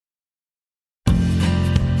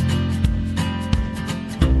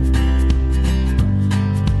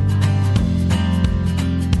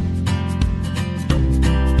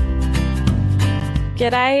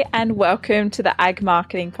G'day and welcome to the Ag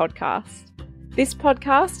Marketing Podcast. This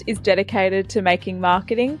podcast is dedicated to making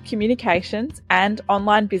marketing, communications and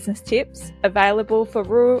online business tips available for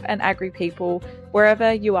rural and agri people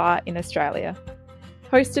wherever you are in Australia.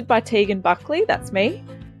 Hosted by Tegan Buckley, that's me.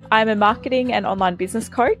 I'm a marketing and online business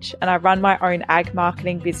coach and I run my own ag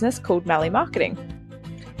marketing business called Mallee Marketing.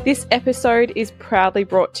 This episode is proudly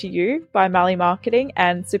brought to you by Mallee Marketing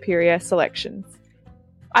and Superior Selections.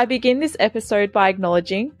 I begin this episode by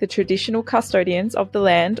acknowledging the traditional custodians of the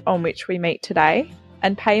land on which we meet today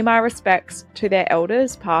and pay my respects to their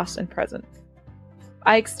elders past and present.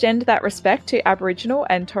 I extend that respect to Aboriginal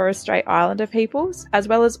and Torres Strait Islander peoples, as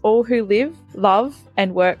well as all who live, love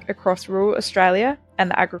and work across rural Australia and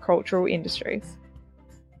the agricultural industries.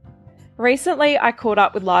 Recently, I caught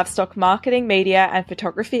up with livestock marketing, media and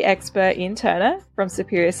photography expert Ian Turner from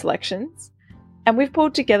Superior Selections. And we've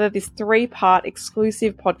pulled together this 3-part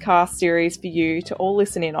exclusive podcast series for you to all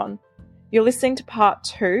listen in on. You're listening to part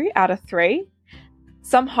 2 out of 3.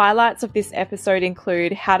 Some highlights of this episode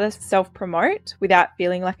include how to self-promote without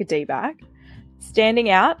feeling like a D-bag, standing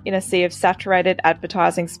out in a sea of saturated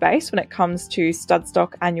advertising space when it comes to stud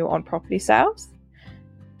stock annual on-property sales,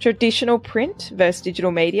 traditional print versus digital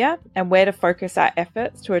media, and where to focus our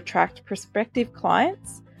efforts to attract prospective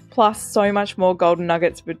clients, plus so much more golden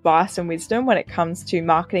nuggets of advice and wisdom when it comes to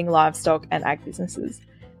marketing livestock and ag businesses.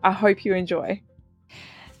 I hope you enjoy.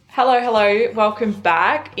 Hello, welcome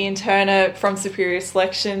back. Ian Turner from Superior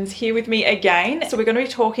Selections here with me again. So we're going to be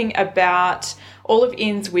talking about all of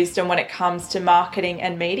Ian's wisdom when it comes to marketing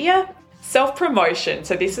and media. Self-promotion.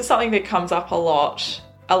 So this is something that comes up a lot.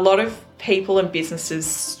 A lot of people and businesses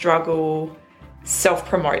struggle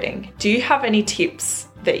self-promoting. Do you have any tips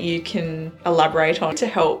that you can elaborate on to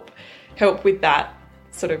help with that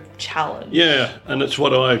sort of challenge? Yeah, and it's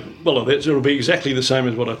it'll be exactly the same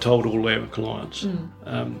as what I told all our clients.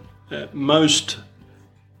 Most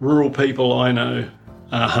rural people I know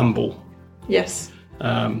are humble. Yes.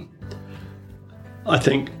 I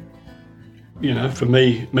think, for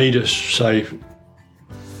me to say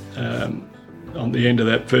on the end of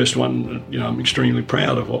that first one, I'm extremely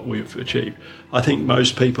proud of what we've achieved. I think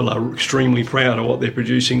most people are extremely proud of what they're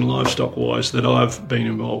producing livestock-wise that I've been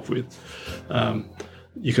involved with.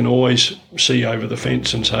 You can always see over the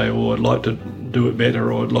fence and say, I'd like to do it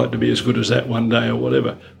better, or I'd like to be as good as that one day or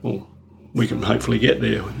whatever. Well, we can hopefully get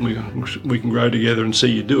there. We can grow together and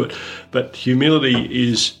see you do it. But humility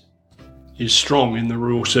is strong in the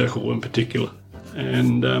rural circle in particular.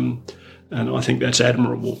 And I think that's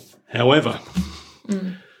admirable. However,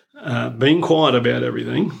 being quiet about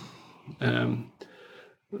everything,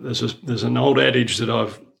 there's an old adage that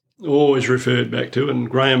I've always referred back to, and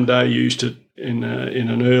Graham Day used it in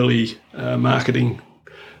an early marketing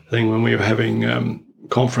thing when we were having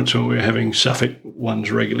conference, when we were having Suffolk ones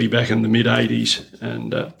regularly back in the mid-'80s.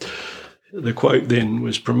 And the quote then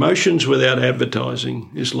was, "Promotions without advertising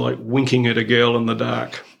is like winking at a girl in the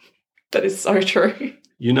dark." That is so true.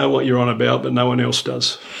 You know what you're on about, but no one else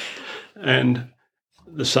does. And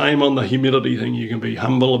the same on the humility thing. You can be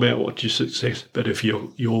humble about what you success, but if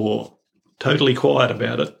you're totally quiet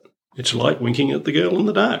about it, it's like winking at the girl in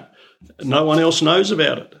the dark. No one else knows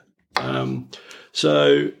about it.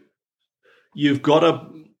 So you've got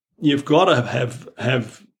to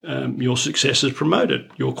have your successes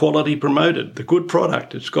promoted, your quality promoted, the good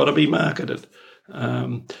product. It's got to be marketed.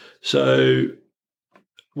 So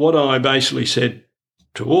what I basically said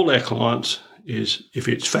to all our clients is, if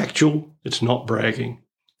it's factual, it's not bragging.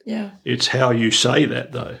 Yeah. It's how you say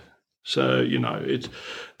that, though. So,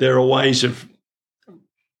 there are ways of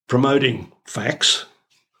promoting facts,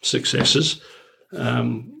 successes,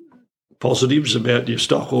 positives about your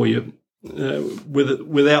stock or your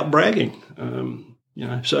without bragging.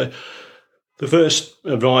 So the first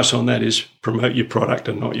advice on that is promote your product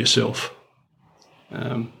and not yourself.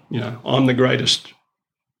 I'm the greatest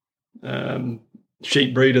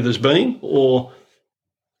sheep breeder there's been, or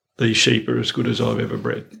these sheep are as good as I've ever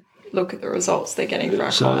bred. Look at the results they're getting for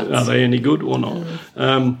our clients. Are they any good or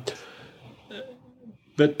not?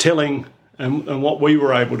 But telling, and what we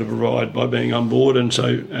were able to provide by being on board,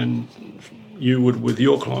 and you would with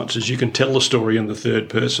your clients, is you can tell the story in the third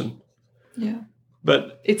person. Yeah.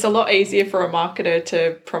 But it's a lot easier for a marketer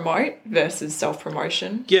to promote versus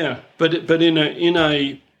self-promotion. Yeah, but in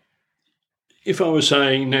a if I was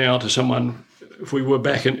saying now to someone, if we were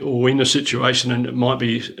back in a situation, and it might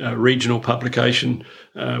be a regional publication,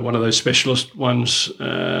 one of those specialist ones,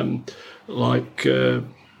 like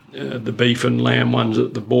the beef and lamb ones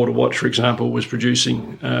that the Border Watch, for example, was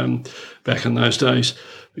producing back in those days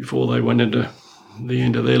before they went into the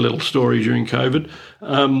end of their little story during COVID.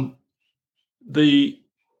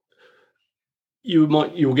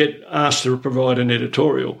 you'll get asked to provide an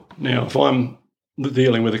editorial. Now, if I'm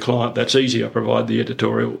dealing with a client, that's easy. I provide the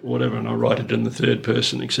editorial, whatever, and I write it in the third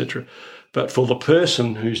person, etc. But for the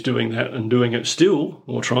person who's doing that and doing it still,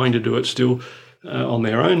 or trying to do it still on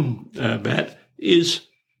their own bat, is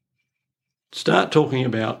start talking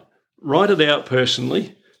about, write it out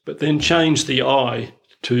personally, but then change the I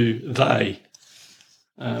to they,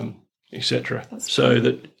 etc. So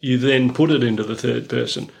that you then put it into the third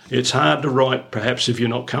person. It's hard to write, perhaps, if you're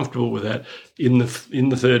not comfortable with that, in the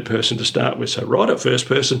third person to start with. So write it first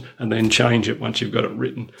person and then change it once you've got it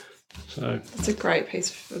written. So that's a great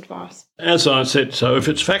piece of advice. As I said, so if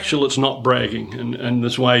it's factual, it's not bragging, and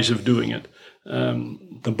there's ways of doing it.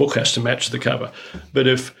 The book has to match the cover. But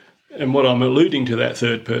and what I'm alluding to that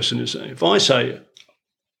third person is, if I say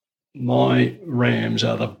my rams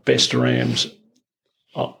are the best rams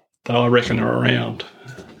that I reckon are around,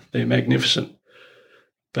 they're magnificent.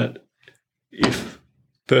 But if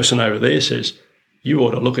the person over there says, you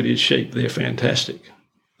ought to look at his sheep, they're fantastic,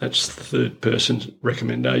 that's the third person's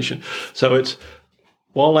recommendation. So it's,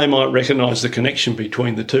 while they might recognise the connection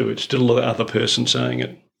between the two, it's still the other person saying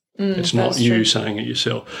it. It's not you true. saying it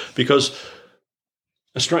yourself. Because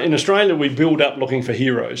in Australia, we build up looking for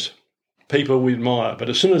heroes, people we admire, but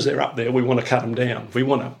as soon as they're up there, we want to cut them down. We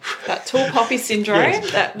want to... That tall poppy syndrome,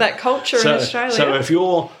 yes. that culture in Australia. So if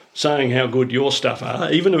you're saying how good your stuff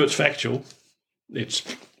are, even if it's factual, it's...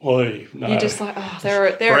 Oi, no. You're just like, oh, they're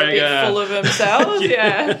a bit full of themselves,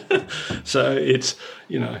 yeah. So it's,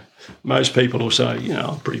 most people will say,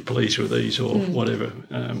 I'm pretty pleased with these or whatever.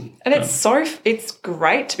 And it's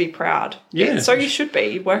great to be proud. Yeah. So you should be.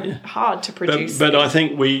 You work hard to produce. But I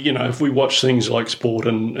think if we watch things like sport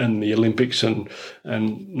and the Olympics and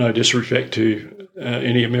no disrespect to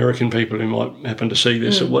any American people who might happen to see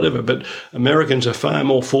this or whatever, but Americans are far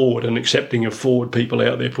more forward and accepting of forward people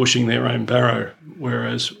out there pushing their own barrow,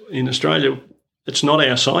 whereas in Australia it's not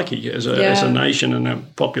our psyche as a nation and a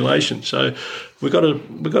population. So we've got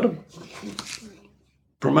to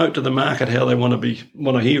promote to the market how they want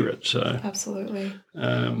to hear it. So absolutely,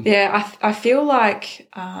 I feel like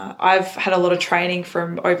I've had a lot of training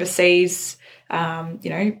from overseas,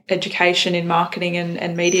 education in marketing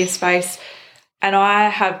and media space, and I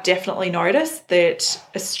have definitely noticed that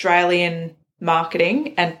Australian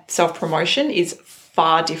marketing and self-promotion is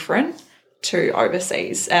far different to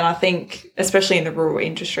overseas, and I think especially in the rural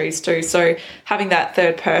industries too. So having that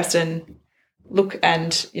third person look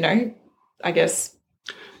and I guess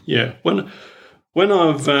when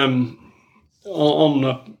I've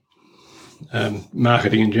on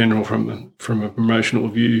marketing in general from a promotional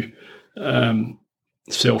view,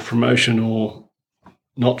 self-promotion or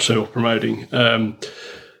not self-promoting,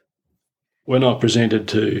 when I presented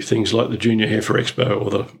to things like the Junior Heifer Expo or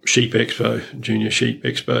the Sheep Expo, Junior Sheep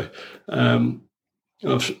Expo,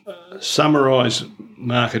 I've summarised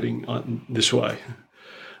marketing this way.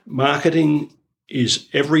 Marketing is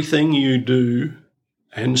everything you do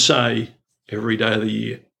and say every day of the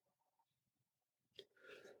year.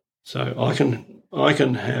 So I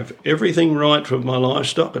can have everything right for my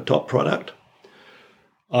livestock, a top product.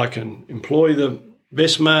 I can employ the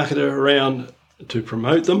best marketer around to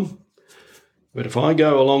promote them. But if I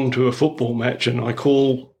go along to a football match and I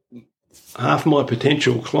call half my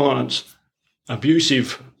potential clients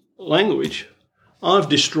abusive language, I've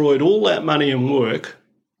destroyed all that money and work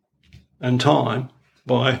and time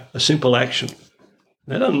by a simple action.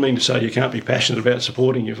 That doesn't mean to say you can't be passionate about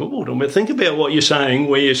supporting your football team, but think about what you're saying,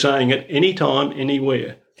 where you're saying it, anytime,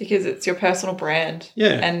 anywhere. Because it's your personal brand.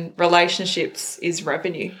 Yeah. And relationships is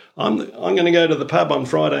revenue. I'm going to go to the pub on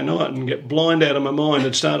Friday night and get blind out of my mind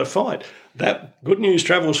and start a fight. That good news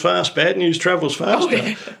travels fast, bad news travels faster. Oh,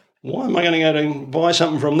 yeah. Why am I going to go and buy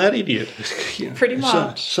something from that idiot? Pretty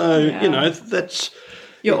much. So that's...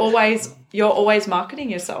 You're always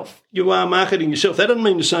marketing yourself. You are marketing yourself. That doesn't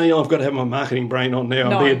mean to say I've got to have my marketing brain on now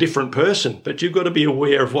and be a different person, but you've got to be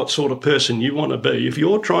aware of what sort of person you want to be. If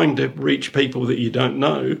you're trying to reach people that you don't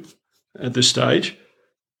know at this stage,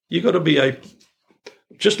 you've got to be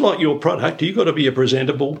just like your product, you've got to be a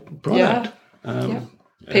presentable product. Yeah.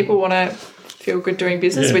 People want to feel good doing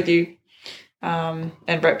business with you, and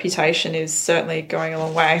reputation is certainly going a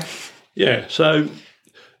long way. Yeah, so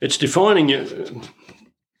it's defining you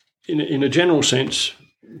in a general sense.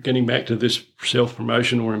 Getting back to this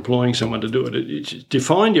self-promotion or employing someone to do it, it's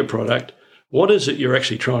define your product. What is it you're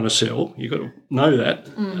actually trying to sell? You've got to know that.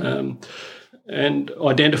 And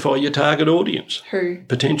identify your target audience. Who?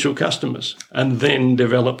 Potential customers. And then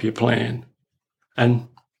develop your plan and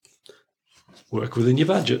work within your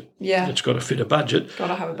budget. Yeah. It's got to fit a budget. Got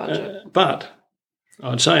to have a budget. But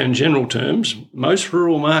I'd say in general terms, most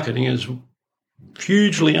rural marketing is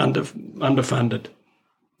hugely underfunded.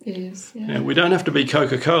 It is, yeah. And we don't have to be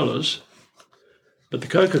Coca-Colas, but the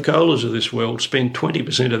Coca-Colas of this world spend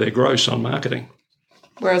 20% of their gross on marketing.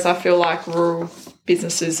 Whereas I feel like rural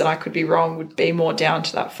businesses, and I could be wrong, would be more down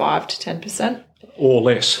to that 5 to 10%. Or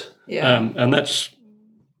less. Yeah. And that's,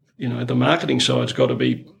 the marketing side's got to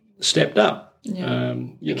be stepped up. Yeah.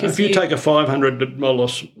 If you take a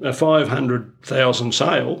 $500,000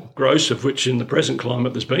 sale, gross, of which in the present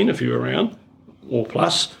climate there's been a few around, or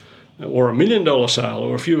plus, or $1 million sale,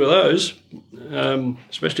 or a few of those,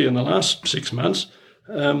 especially in the last 6 months,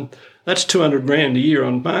 that's $200,000 a year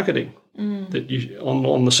on marketing. That you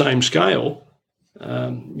on the same scale,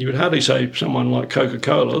 you would hardly say someone like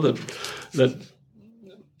Coca-Cola that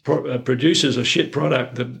produces a shit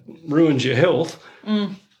product that ruins your health.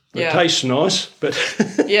 It tastes nice, but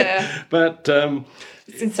but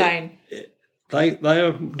it's insane. They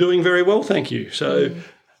are doing very well, thank you. So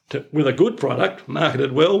with a good product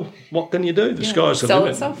marketed well, what can you do? The sky's the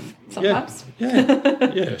limit. Sell itself sometimes.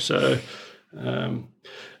 Yeah. So,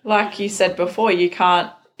 like you said before, you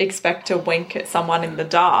can't expect to wink at someone in the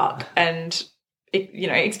dark and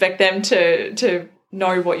expect them to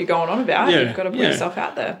know what you're going on about. You've got to put yourself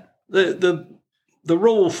out there. The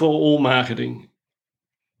rule for all marketing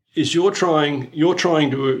is you're trying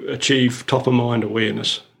to achieve top of mind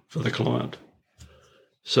awareness for the client.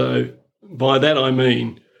 So by that I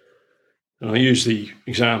mean, and I use the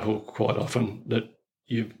example quite often, that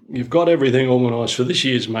you've got everything organised for this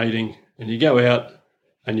year's meeting, and you go out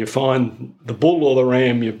and you find the bull or the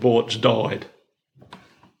ram you bought's died,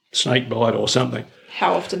 snake bite or something.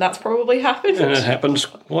 How often that's probably happened? And it happens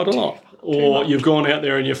quite a lot. Or you've gone out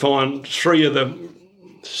there and you find 3 of the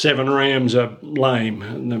 7 rams are lame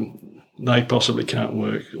and they possibly can't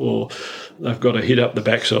work, or they've got a hit up the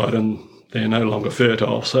backside and they're no longer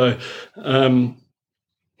fertile. So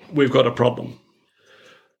we've got a problem.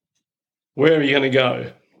 Where are you going to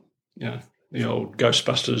go? The old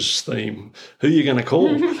Ghostbusters theme. Who are you going to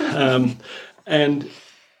call? And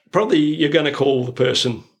probably you're going to call the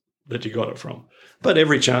person that you got it from. But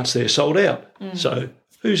every chance they're sold out. So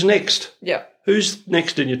who's next? Yeah. Who's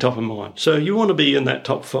next in your top of mind? So you want to be in that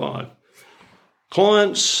top 5.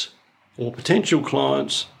 Clients or potential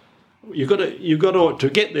clients, you've got to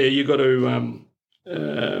get there, you've got to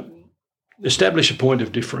establish a point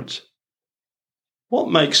of difference.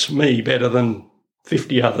 What makes me better than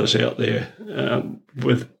 50 others out there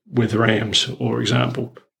with rams, for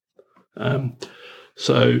example?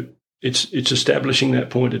 So it's establishing that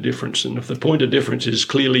point of difference. And if the point of difference is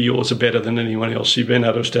clearly yours are better than anyone else, you've been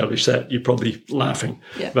able to establish that, you're probably laughing.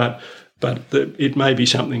 Yeah. But it may be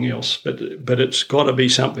something else. But it's got to be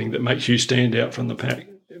something that makes you stand out from the pack.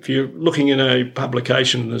 If you're looking in a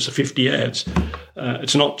publication and there's 50 ads,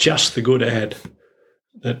 it's not just the good ad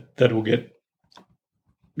that will get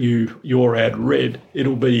your ad read.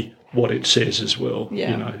 It'll be what it says as well.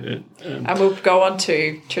 Yeah. And we'll go on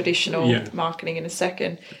to traditional marketing in a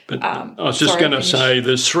second. But I was just going to say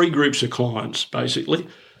there's 3 groups of clients, basically.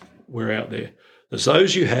 We're out there. There's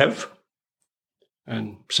those you have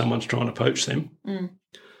and someone's trying to poach them.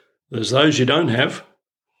 There's those you don't have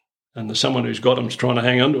and there's someone who's got them's trying to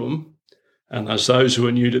hang on to them. And there's those who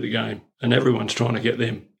are new to the game and everyone's trying to get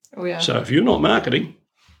them. Oh, yeah. So if you're not marketing,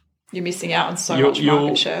 you're missing out on so much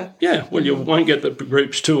market share. Yeah, well, you won't get the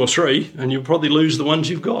groups 2 or 3 and you'll probably lose the ones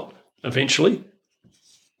you've got eventually.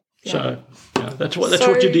 Yeah. So that's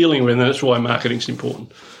what you're dealing with, and that's why marketing's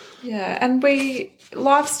important. Yeah, and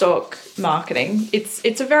livestock marketing,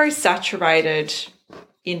 it's a very saturated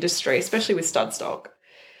industry, especially with stud stock.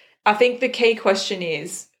 I think the key question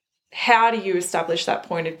is, how do you establish that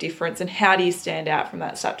point of difference and how do you stand out from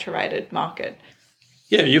that saturated market?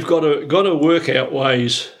 Yeah, you've got to work out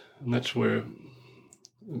ways, and that's where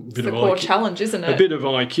it's the core challenge, isn't it? A bit of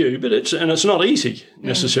IQ, but it's not easy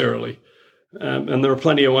necessarily, and there are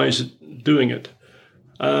plenty of ways of doing it,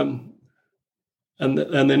 and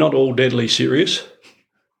they're not all deadly serious.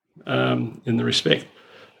 In the respect,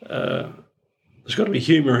 there's got to be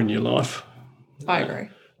humour in your life. I agree.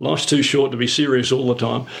 Life's too short to be serious all the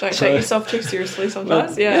time. Don't take yourself too seriously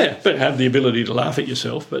sometimes. Yeah, but have the ability to laugh at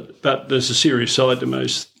yourself. But there's a serious side to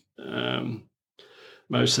most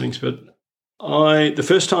things. But the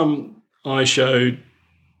first time I showed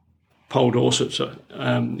Poll Dorsets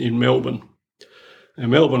in Melbourne, and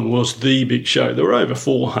Melbourne was the big show. There were over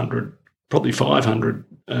 400, probably 500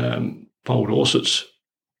 Poll Dorsets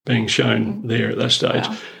being shown there at that stage.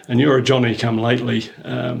 Wow. And you're a Johnny come lately.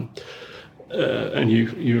 And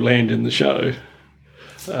you land in the show,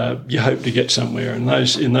 you hope to get somewhere. And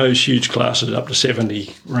in those huge classes, up to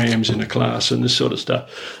 70 rams in a class and this sort of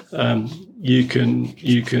stuff, you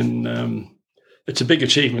can. It's a big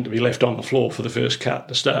achievement to be left on the floor for the first cut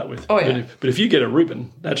to start with. Oh, yeah. But if you get a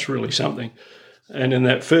ribbon, that's really something. And in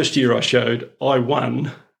that first year I showed, I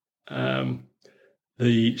won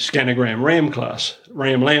the Scanogram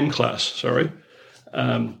ram-lamb class. Sorry,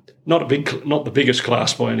 not the biggest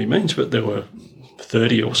class by any means, but there were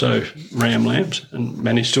 30 or so ram lambs, and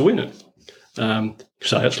managed to win it.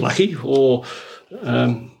 So it's lucky, or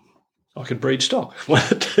I could breed stock.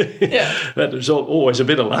 Yeah. That was always a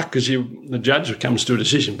bit of luck because the judge comes to a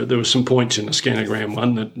decision, but there were some points in the Scanogram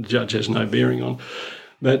one that the judge has no bearing on.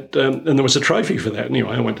 But and there was a trophy for that.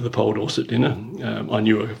 Anyway, I went to the Pole Dorset dinner. I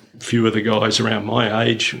knew a few of the guys around my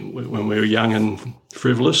age when we were young and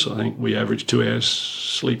frivolous. I think we averaged 2 hours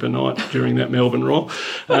sleep a night during that Melbourne Roar.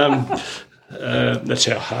 That's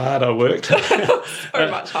how hard I worked.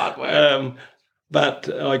 Very much hard work. But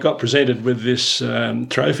I got presented with this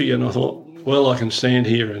trophy, and I thought, well, I can stand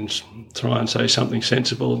here and try and say something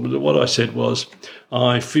sensible. But what I said was,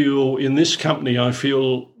 in this company, I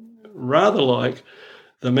feel rather like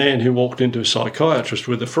the man who walked into a psychiatrist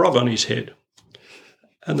with a frog on his head.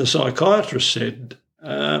 And the psychiatrist said,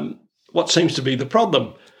 what seems to be the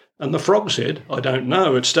problem? And the frog said, I don't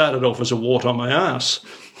know. It started off as a wart on my arse.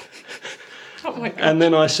 Oh my God. And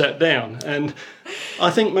then I sat down, and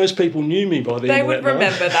I think most people knew me by the They end of would that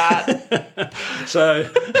remember night. that. So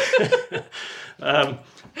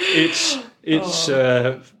it's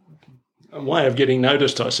a way of getting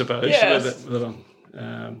noticed, I suppose. Yes.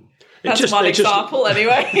 That's one example,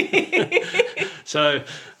 anyway. So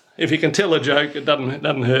if you can tell a joke, it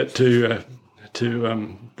doesn't hurt to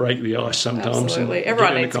break the ice sometimes. Absolutely.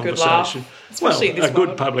 Everyone needs a good laugh. Especially in this good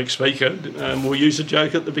world. public speaker will use a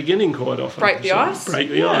joke at the beginning quite often. Break the ice? Break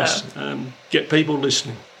the ice. Get people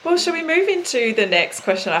listening. Well, shall we move into the next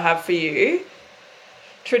question I have for you?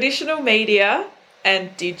 Traditional media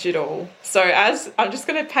and digital. So I'm just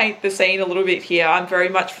going to paint the scene a little bit here. I'm very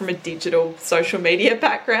much from a digital social media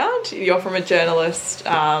background. You're from a journalist,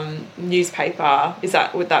 newspaper.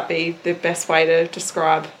 Would that be the best way to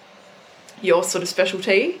describe your sort of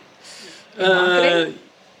specialty in marketing?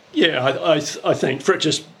 I think for it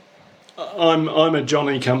just, I'm a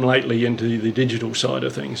Johnny come lately into the digital side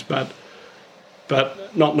of things, but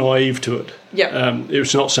not naive to it. Yeah. It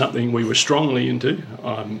was not something we were strongly into.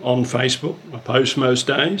 I'm on Facebook. I post most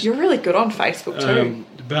days. You're really good on Facebook too.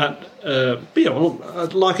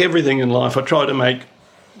 Like everything in life, I try to make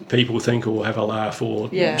people think or have a laugh or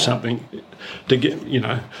something to get,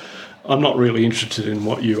 I'm not really interested in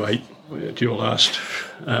what you ate at your last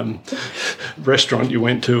restaurant you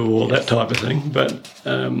went to or that type of thing. But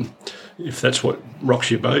if that's what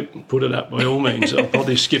rocks your boat, put it up by all means. I'll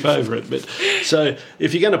probably skip over it. But so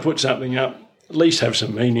if you're going to put something up, at least have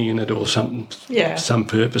some meaning in it or some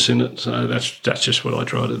purpose in it. So that's just what I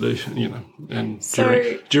try to do, And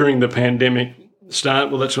during the pandemic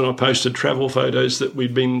that's when I posted travel photos that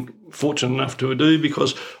we've been fortunate enough to do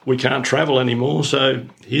because we can't travel anymore. So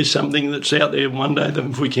here's something that's out there one day that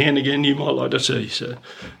if we can again, you might like to see. So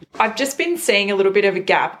I've just been seeing a little bit of a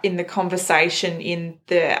gap in the conversation in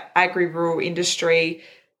the agri-rural industry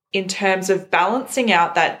in terms of balancing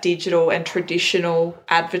out that digital and traditional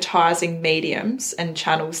advertising mediums and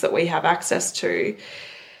channels that we have access to.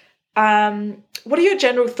 What are your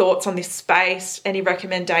general thoughts on this space? Any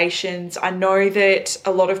recommendations? I know that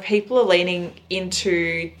a lot of people are leaning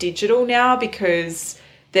into digital now because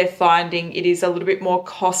they're finding it is a little bit more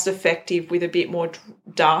cost effective with a bit more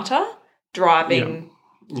data driving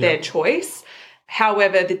their choice.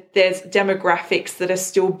 However, there's demographics that are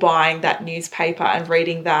still buying that newspaper and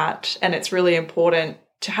reading that, and it's really important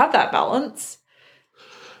to have that balance.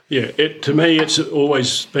 Yeah, to me, it's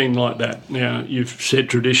always been like that. Now, you've said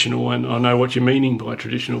traditional, and I know what you're meaning by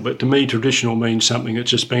traditional, but to me, traditional means something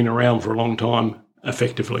that's just been around for a long time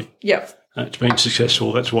effectively. Yep. It's been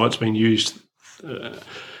successful. That's why it's been used.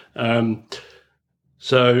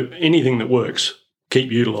 So anything that works,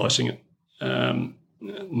 keep utilising it. And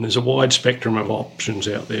there's a wide spectrum of options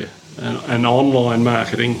out there. And online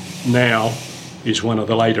marketing now is one of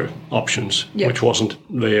the later options, which wasn't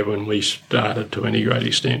there when we started to any great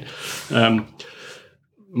extent.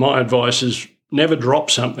 My advice is never drop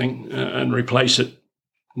something and replace it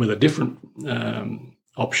with a different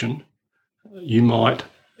option. You might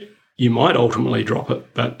ultimately drop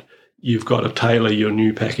it, but you've got to tailor your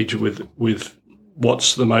new package with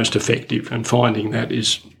what's the most effective, and finding that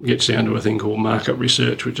gets down to a thing called market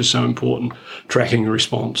research, which is so important, tracking a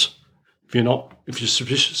response. If you're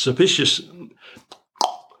suspicious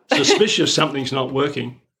something's not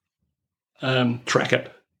working, track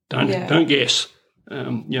it. Don't guess.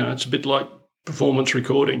 It's a bit like performance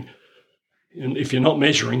recording. And if you're not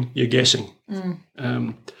measuring, you're guessing.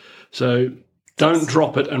 So don't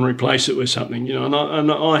drop it and replace it with something.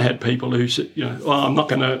 And I had people who said, I'm not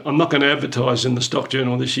going to advertise in the Stock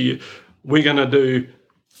Journal this year. We're going to do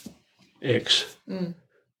X.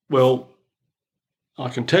 Well, I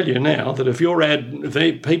can tell you now that if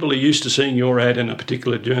people are used to seeing your ad in a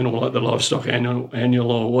particular journal, like the Livestock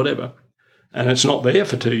Annual or whatever, and it's not there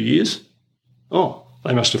for 2 years,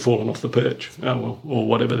 they must have fallen off the perch, or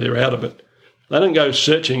whatever, they're out of it. They don't go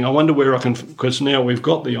searching. I wonder where I can, because now we've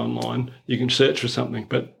got the online, you can search for something.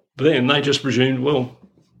 But then they just presumed, well,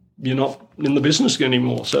 you're not in the business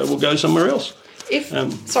anymore, so we'll go somewhere else.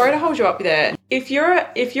 Sorry to hold you up there. If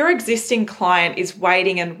your existing client is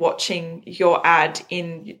waiting and watching your ad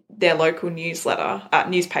in their local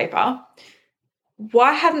newspaper,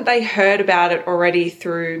 why hadn't they heard about it already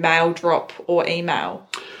through mail drop or email?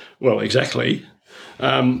 Well, exactly.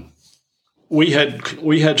 We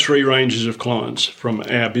had 3 ranges of clients from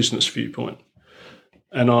our business viewpoint,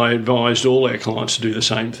 and I advised all our clients to do the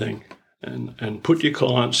same thing and put your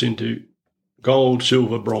clients into gold,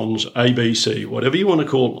 silver, bronze, ABC, whatever you want to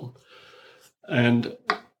call them. And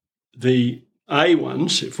the A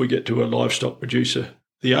ones, if we get to a livestock producer,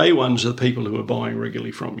 the A ones are the people who are buying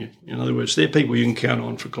regularly from you. In other words, they're people you can count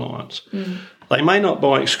on for clients. They may not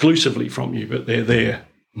buy exclusively from you, but they're there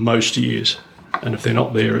most years. And if they're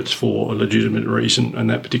not there, it's for a legitimate reason. And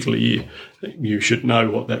that particular year, you should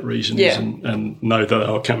know what that reason is and know that they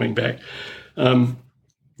are coming back.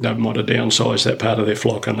 They might have downsized that part of their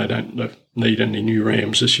flock and they don't need any new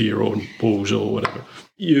rams this year or bulls or whatever.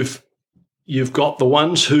 You've got the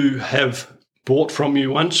ones who have bought from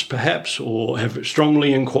you once, perhaps, or have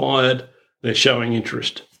strongly inquired. They're showing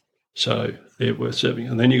interest, so they're worth serving.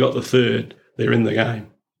 And then you've got the third. They're in the game.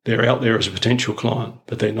 They're out there as a potential client,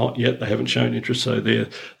 but they're not yet. They haven't shown interest, so they're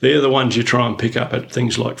the ones you try and pick up at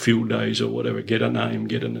things like field days or whatever, get a name,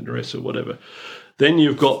 get an address or whatever. Then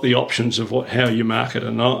you've got the options of how you market,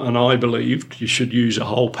 and I believe you should use a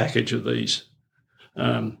whole package of these.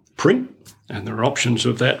 Print, and there are options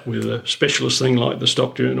of that with a specialist thing like the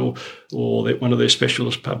Stock Journal or one of their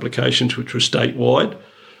specialist publications, which was statewide,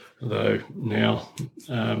 though now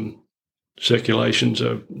circulations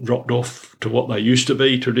have dropped off to what they used to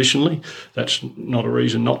be traditionally. That's not a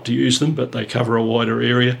reason not to use them, but they cover a wider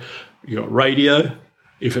area. You've got radio,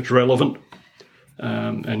 if it's relevant,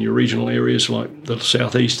 and your regional areas like the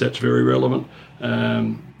southeast, that's very relevant.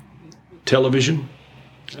 Television,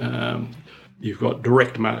 you've got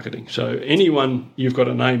direct marketing. So anyone you've got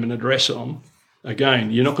a name and address on,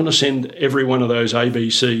 again, you're not going to send every one of those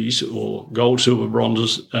ABCs or gold, silver,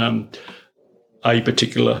 bronzes a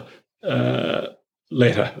particular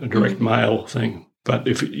letter, a direct mail thing. But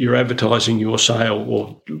if you're advertising your sale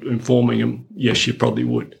or informing them, yes, you probably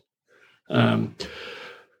would.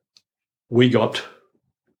 We got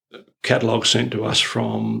catalogues sent to us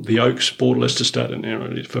from the Oaks Borderless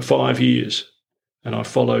Estate for 5 years, and I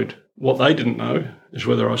followed. What they didn't know is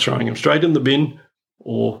whether I was throwing them straight in the bin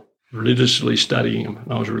or religiously studying them.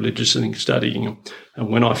 And I was religiously studying them. And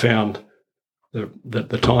when I found that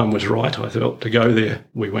the time was right, I thought to go there,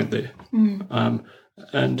 we went there.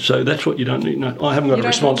 And so that's what you don't need. No, I haven't got a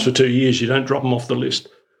response for 2 years. You don't drop them off the list.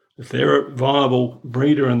 If they're a viable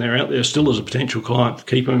breeder and they're out there still as a potential client,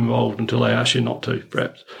 keep them involved until they ask you not to,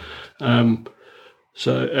 perhaps.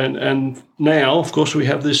 So now, of course, we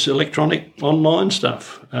have this electronic online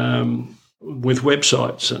stuff with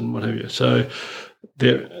websites and what have you. So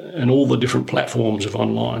there, and all the different platforms of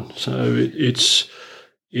online. So it's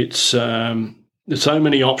there's so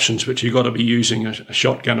many options, but you've got to be using a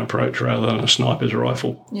shotgun approach rather than a sniper's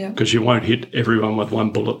rifle, because you won't hit everyone with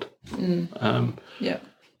one bullet.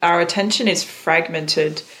 Our attention is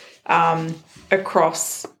fragmented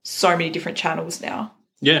across so many different channels now.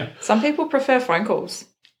 Yeah. Some people prefer phone calls.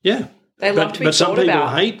 Yeah. They love to be But some people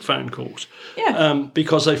about. hate phone calls. Yeah.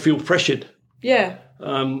 Because they feel pressured. Yeah.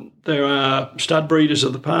 There are stud breeders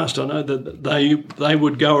of the past. I know that they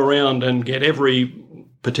would go around and get every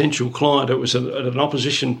potential client. It was at an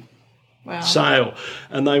opposition sale,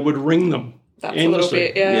 and they would ring them. That's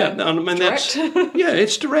endlessly. A little bit, I mean, direct.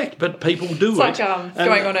 It's direct, but people do it's it. It's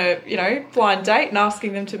like going on a blind date and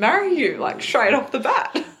asking them to marry you, like straight off the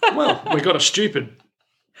bat. Well, we got a stupid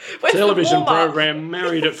television program,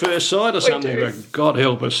 Married at First Sight or something. But God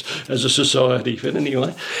help us as a society. But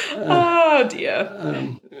anyway. Oh,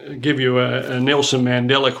 dear. Give you a Nelson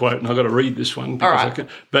Mandela quote, and I've got to read this one. Because all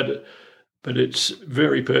right. But it's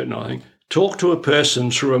very pertinent, I think. Talk to a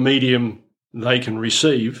person through a medium they can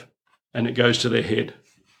receive, and it goes to their head.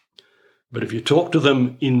 But if you talk to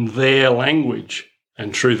them in their language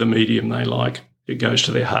and through the medium they like, it goes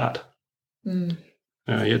to their heart. He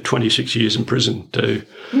had 26 years in prison to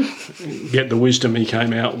get the wisdom he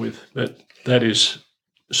came out with. But that is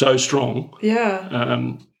so strong.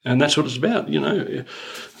 Yeah. And that's what it's about,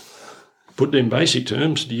 Put it in basic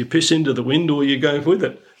terms, do you piss into the wind or you go with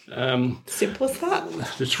it? Simple as that.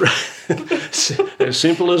 It's right. As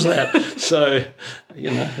simple as that. So,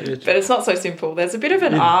 But it's not so simple. There's a bit of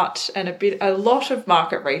an art and a lot of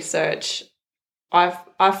market research. I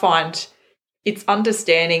find it's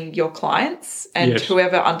understanding your clients, and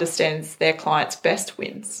whoever understands their clients best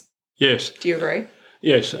wins. Yes. Do you agree?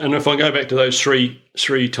 Yes. And if I go back to those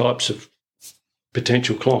three types of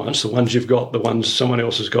potential clients, the ones you've got, the ones someone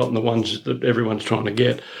else has got, and the ones that everyone's trying to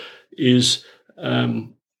get, is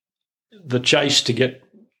the chase to get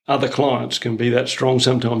other clients can be that strong.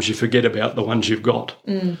 Sometimes you forget about the ones you've got,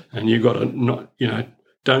 and you've got to not,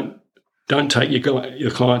 don't take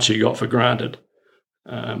your clients you got for granted.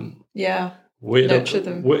 Nurture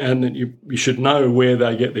them, and then you should know where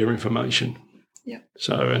they get their information. Yeah.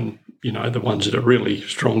 So, and the ones that are really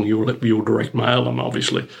strong, you'll direct mail them,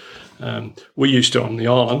 obviously. We used to on the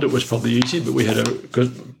island. It was probably easy, but we had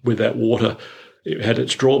because with that water, it had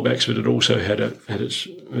its drawbacks, but it also had its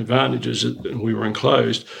advantages. And we were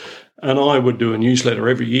enclosed, and I would do a newsletter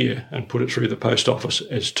every year and put it through the post office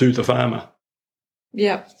as to the farmer.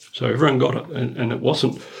 Yeah. So everyone got it, and it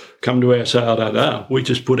wasn't come to our sale. We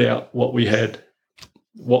just put out what we had,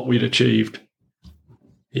 what we'd achieved.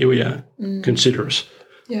 Here we are. Consider us.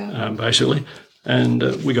 Yeah. Basically. And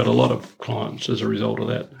we got a lot of clients as a result of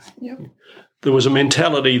that. Yep. There was a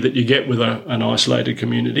mentality that you get with an isolated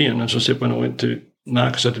community. And as I said, when I went to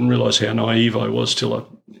Marcus, I didn't realise how naive I was till I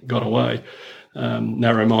got away,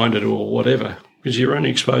 narrow-minded or whatever, because you're only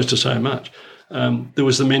exposed to so much. There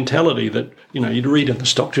was the mentality that, you'd read in the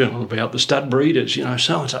stock journal about the stud breeders,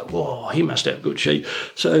 so-and-so, whoa, he must have good sheep.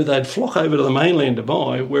 So they'd flock over to the mainland to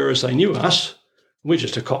buy, whereas they knew us. We're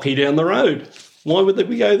just a cocky down the road. Why would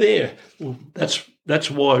we go there? Well,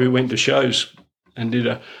 that's why we went to shows and did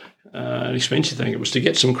an expensive thing. It was to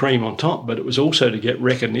get some cream on top, but it was also to get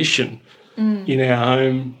recognition in our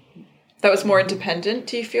home. That was more independent,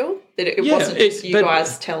 do you feel? That it wasn't just you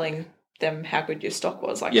guys telling them how good your stock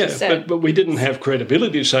was, like you said. But we didn't have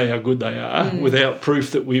credibility to say how good they are without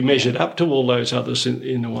proof that we measured up to all those others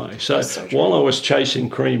in a way. So while I was chasing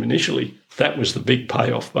cream initially, that was the big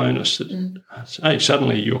payoff bonus. That, hey,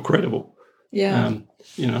 suddenly you're credible. Yeah.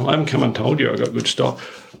 I haven't come and told you I got good stock.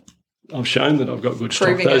 I've shown that I've got good stock.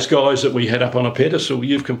 Proving Those guys that we had up on a pedestal,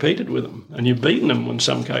 you've competed with them and you've beaten them in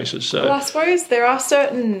some cases. So, well, I suppose there are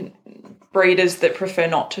certain breeders that prefer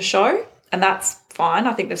not to show, and that's fine.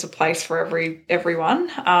 I think there's a place for everyone.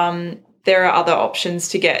 There are other options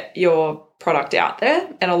to get your product out there,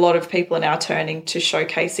 and a lot of people are now turning to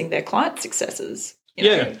showcasing their client successes. And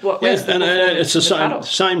it's the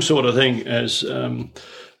same sort of thing as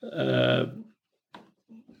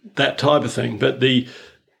that type of thing. But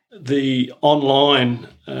the online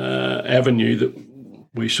avenue that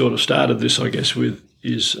we sort of started this, I guess, with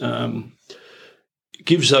is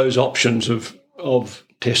gives those options of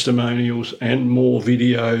testimonials and more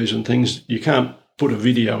videos and things. You can't put a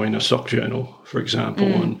video in a stock journal, for example,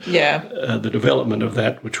 and the development of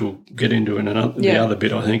that, which we'll get into in the other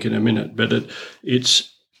bit, I think, in a minute. But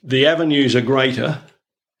it's the avenues are greater,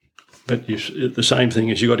 but the same thing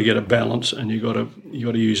is you've got to get a balance and you've got to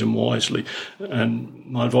use them wisely. And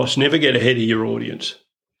my advice: never get ahead of your audience.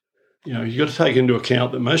 You've got to take into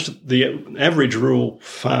account that most of the average rural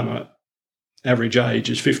farmer average age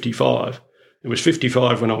is 55. It was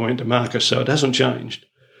 55 when I went to Marcus, so it hasn't changed.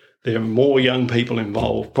 There are more young people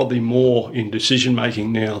involved, probably more in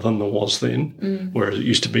decision-making now than there was then, whereas it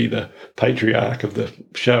used to be the patriarch of the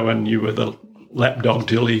show and you were the lapdog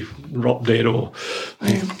till he dropped dead or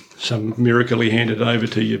some miracle he handed over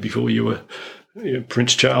to you before you were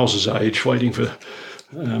Prince Charles's age, waiting for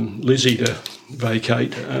Lizzie to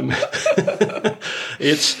vacate.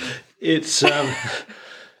 It's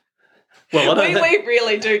well, we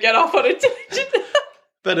really do get off on a tangent.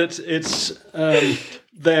 But it's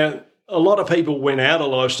there. A lot of people went out of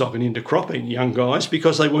livestock and into cropping, young guys,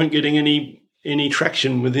 because they weren't getting any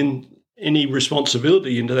traction within any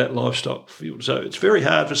responsibility into that livestock field. So it's very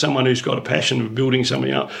hard for someone who's got a passion of building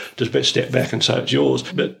something up to step back and say it's yours.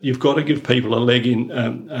 But you've got to give people a leg in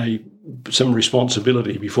some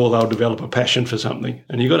responsibility before they'll develop a passion for something.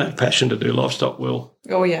 And you've got to have passion to do livestock well.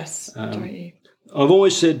 Oh, yes, don't you? I've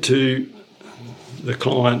always said to the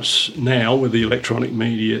clients now with the electronic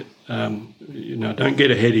media, don't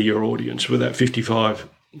get ahead of your audience with that 55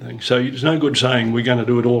 thing. So it's no good saying we're going to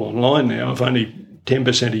do it all online now if only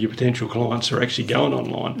 10% of your potential clients are actually going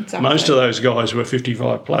online. Exactly. Most of those guys were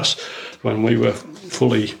 55 plus when we were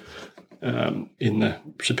fully in the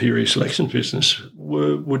superior selections business,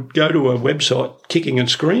 would go to a website kicking and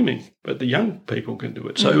screaming, but the young people can do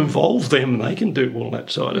it. So involve them, they can do all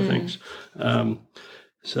that side of things.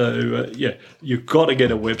 You've got to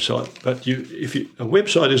get a website, but a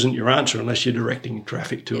website isn't your answer unless you're directing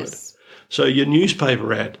traffic to it. So your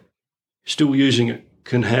newspaper ad, still using it,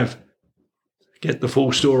 can get the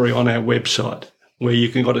full story on our website, where you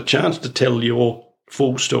can got a chance to tell your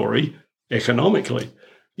full story economically.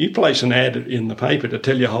 You place an ad in the paper to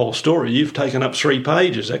tell your whole story, you've taken up 3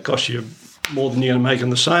 pages. That costs you more than you're going to make in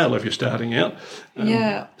the sale if you're starting out.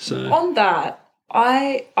 On that,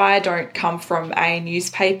 I don't come from a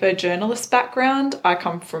newspaper journalist background. I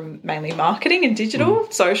come from mainly marketing and digital,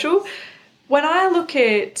 social. When I look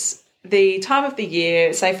at the time of the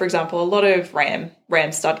year, say, for example, a lot of Ram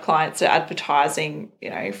stud clients are advertising,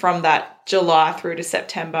 from that July through to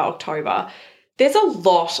September, October. There's a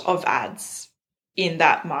lot of ads in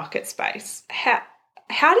that market space. How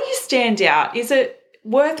do you stand out? Is it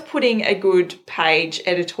worth putting a good page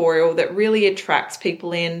editorial that really attracts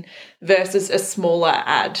people in versus a smaller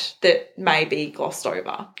ad that may be glossed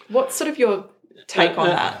over? What's sort of your take on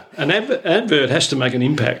that? An advert has to make an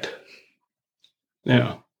impact.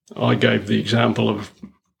 Now, I gave the example of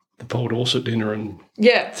the Paul Dorset dinner and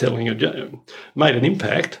selling made an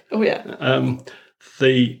impact. Oh, yeah.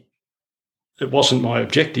 It wasn't my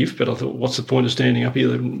objective, but I thought, what's the point of standing up here?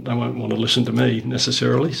 They won't want to listen to me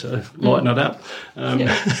necessarily, so lighten it up.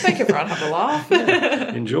 Make everyone have a laugh.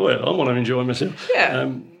 Enjoy it. I want to enjoy myself.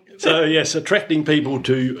 Yeah. Attracting people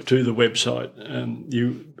to the website.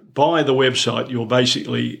 You buy the website, you're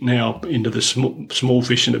basically now into the small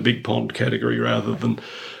fish in a big pond category rather than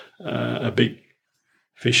a big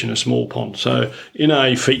fish in a small pond. So in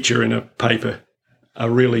a feature in a paper,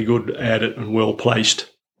 a really good ad and well placed,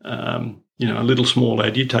 a little small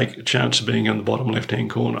ad, you take a chance of being in the bottom left-hand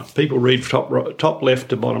corner. People read top left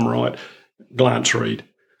to bottom right, glance read.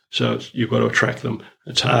 So you've got to attract them.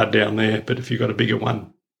 It's hard down there, but if you've got a bigger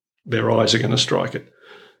one, their eyes are going to strike it.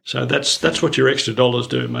 So that's what your extra dollars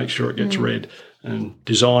do. Make sure it gets read and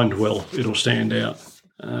designed well. It'll stand out.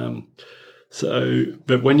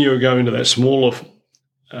 But when you go into that smaller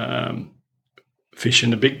fish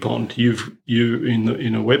in a big pond, in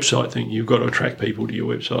a website thing, you've got to attract people to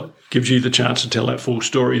your website. Gives you the chance to tell that full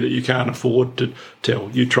story that you can't afford to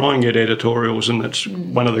tell. You try and get editorials, and that's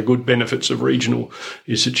one of the good benefits of regional,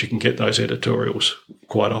 is that you can get those editorials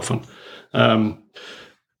quite often.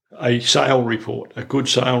 A sale report, a good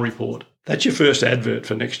sale report, that's your first advert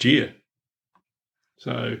for next year.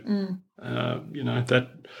 So,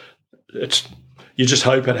 you just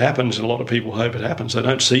hope it happens, and a lot of people hope it happens. They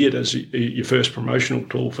don't see it as your first promotional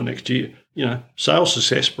tool for next year. Sales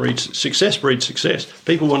success breeds success.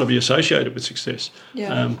 People want to be associated with success.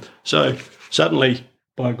 Yeah. So suddenly,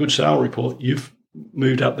 by a good sale report, you've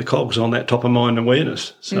moved up the cogs on that top of mind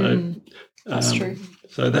awareness. So that's true.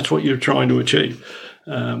 So that's what you're trying to achieve.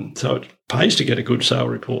 So it pays to get a good sale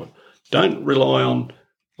report. Don't rely on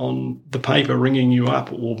the paper ringing you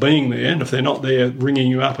up or being there, and if they're not there, ringing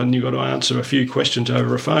you up and you've got to answer a few questions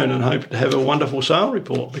over a phone and hope to have a wonderful sale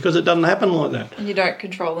report, because it doesn't happen like that. And you don't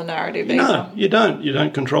control the narrative either. No, you don't. You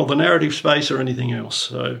don't control the narrative space or anything else.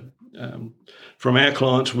 So from our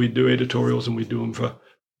clients, we do editorials, and we do them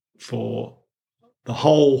for the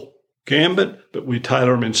whole gambit, but we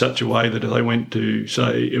tailor them in such a way that if they went to,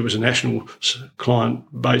 say, it was a national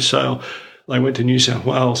client-based sale, they went to New South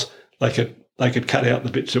Wales, they could cut out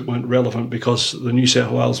the bits that weren't relevant, because the New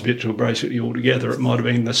South Wales bits were basically all together. It might have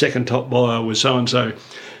been the second top buyer was so-and-so,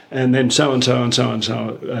 and then so-and-so and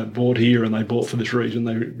so-and-so bought here, and they bought for this reason,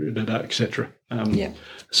 etc.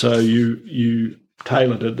 So you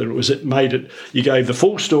tailored it, you gave the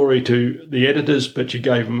full story to the editors, but you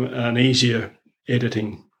gave them an easier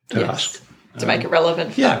editing task. To make it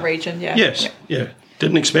relevant for that region,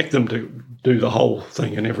 Didn't expect them to do the whole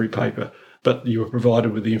thing in every paper, but you were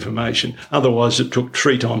provided with the information. Otherwise, it took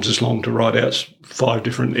 3 times as long to write out 5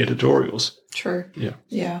 different editorials. True.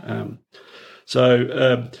 Yeah.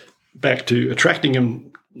 So back to attracting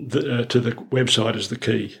them to the website is the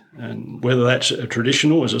key. And whether that's a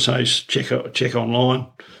traditional, as I say, check online,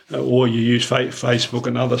 or you use Facebook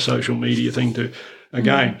and other social media thing to,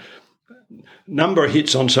 again, number of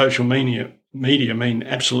hits on social media mean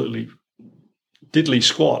absolutely diddly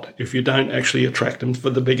squat if you don't actually attract them for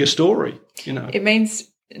the bigger story. It means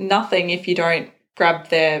nothing if you don't grab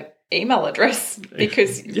their email address,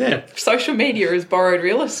 because social media is borrowed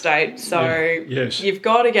real estate. So you've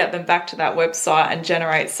got to get them back to that website and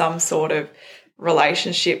generate some sort of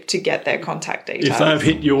relationship to get their contact details. If they've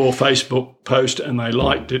hit your Facebook post and they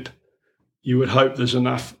liked it, you would hope there's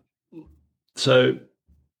enough. So,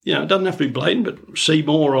 it doesn't have to be blatant, but see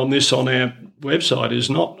more on this on our website is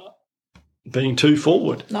not being too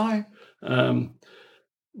forward. No.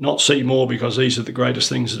 Not see more because these are the greatest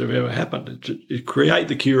things that have ever happened. It create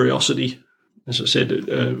the curiosity. As I said,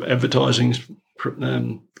 advertising's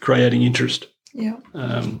creating interest. Yeah.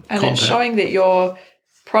 And it's showing that your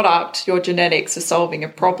product, your genetics are solving a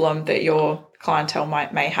problem that your clientele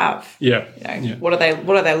may have. Yeah. What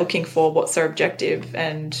are they looking for? What's their objective?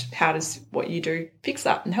 And how does what you do fix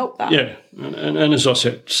that and help that? Yeah. And as I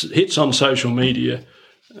said, hits on social media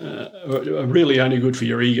are really only good for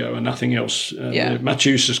your ego and nothing else. Much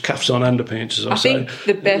use as cuffs on underpants, as I say. think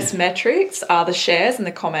the best metrics are the shares and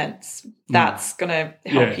the comments. That's going to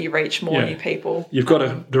help you reach more new people. You've got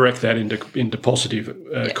to direct that into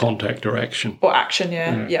positive contact or action. Or action,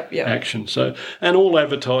 Yep. Action. So, and all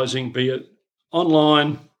advertising, be it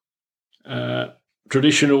online,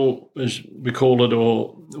 traditional, as we call it,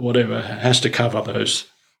 or whatever, has to cover those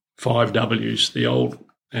 5 W's, the old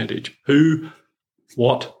adage. Who,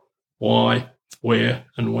 what, why, where,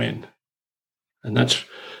 and when. And that's,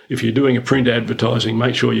 if you're doing a print advertising,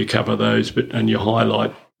 make sure you cover those, and your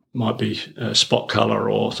highlight might be spot colour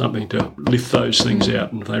or something to lift those things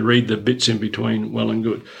out. And if they read the bits in between, well and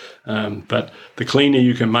good. But the cleaner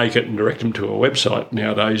you can make it and direct them to a website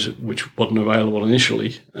nowadays, which wasn't available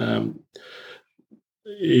initially,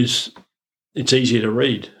 it's easier to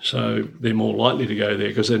read. So they're more likely to go there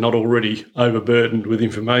because they're not already overburdened with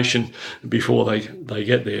information before they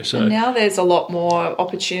get there. So and now there's a lot more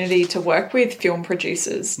opportunity to work with film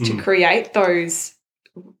producers to create those,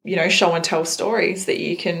 show and tell stories that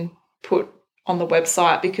you can put on the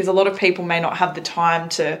website, because a lot of people may not have the time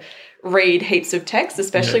to read heaps of text,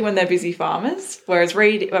 especially when they're busy farmers, whereas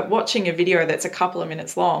watching a video that's a couple of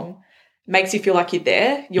minutes long makes you feel like you're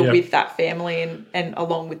there, with that family and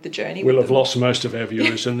along with the journey. We'll have lost most of our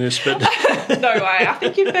viewers in this, but no way. I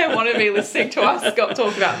think if they want to be listening to us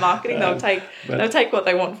talk about marketing, they'll take what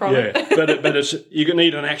they want from it. but it's you can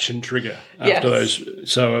need an action trigger after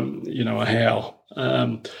those. So a how.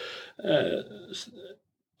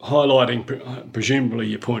 Highlighting presumably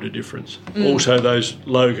your point of difference. Also those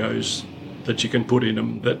logos that you can put in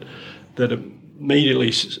them that immediately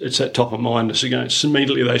it's at top of mind. So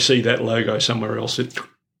immediately they see that logo somewhere else, it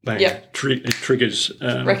triggers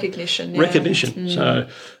recognition. So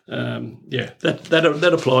that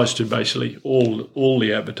applies to basically all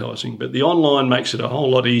the advertising. But the online makes it a whole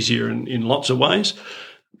lot easier in lots of ways.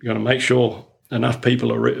 You've got to make sure enough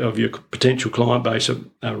people of your potential client base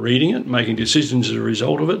are reading it, making decisions as a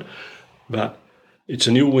result of it. But it's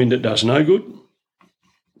an ill wind that does no good.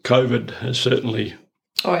 COVID has certainly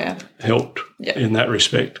helped in that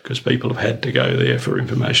respect, because people have had to go there for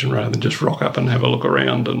information rather than just rock up and have a look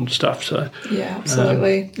around and stuff. So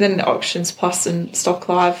absolutely. Then Auctions Plus and Stock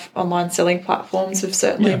Live online selling platforms have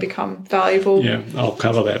certainly become valuable. Yeah, I'll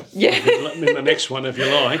cover that. Yeah, in the next one if you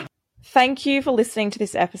like. Thank you for listening to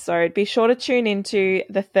this episode. Be sure to tune into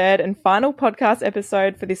the third and final podcast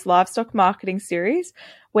episode for this livestock marketing series,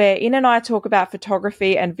 where In and I talk about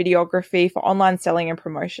photography and videography for online selling and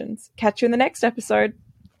promotions. Catch you in the next episode.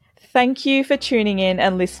 Thank you for tuning in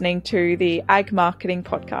and listening to the Ag Marketing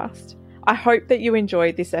Podcast. I hope that you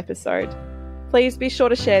enjoyed this episode. Please be sure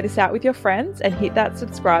to share this out with your friends and hit that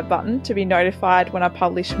subscribe button to be notified when I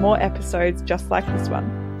publish more episodes just like this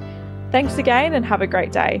one. Thanks again and have a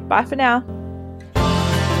great day. Bye for now.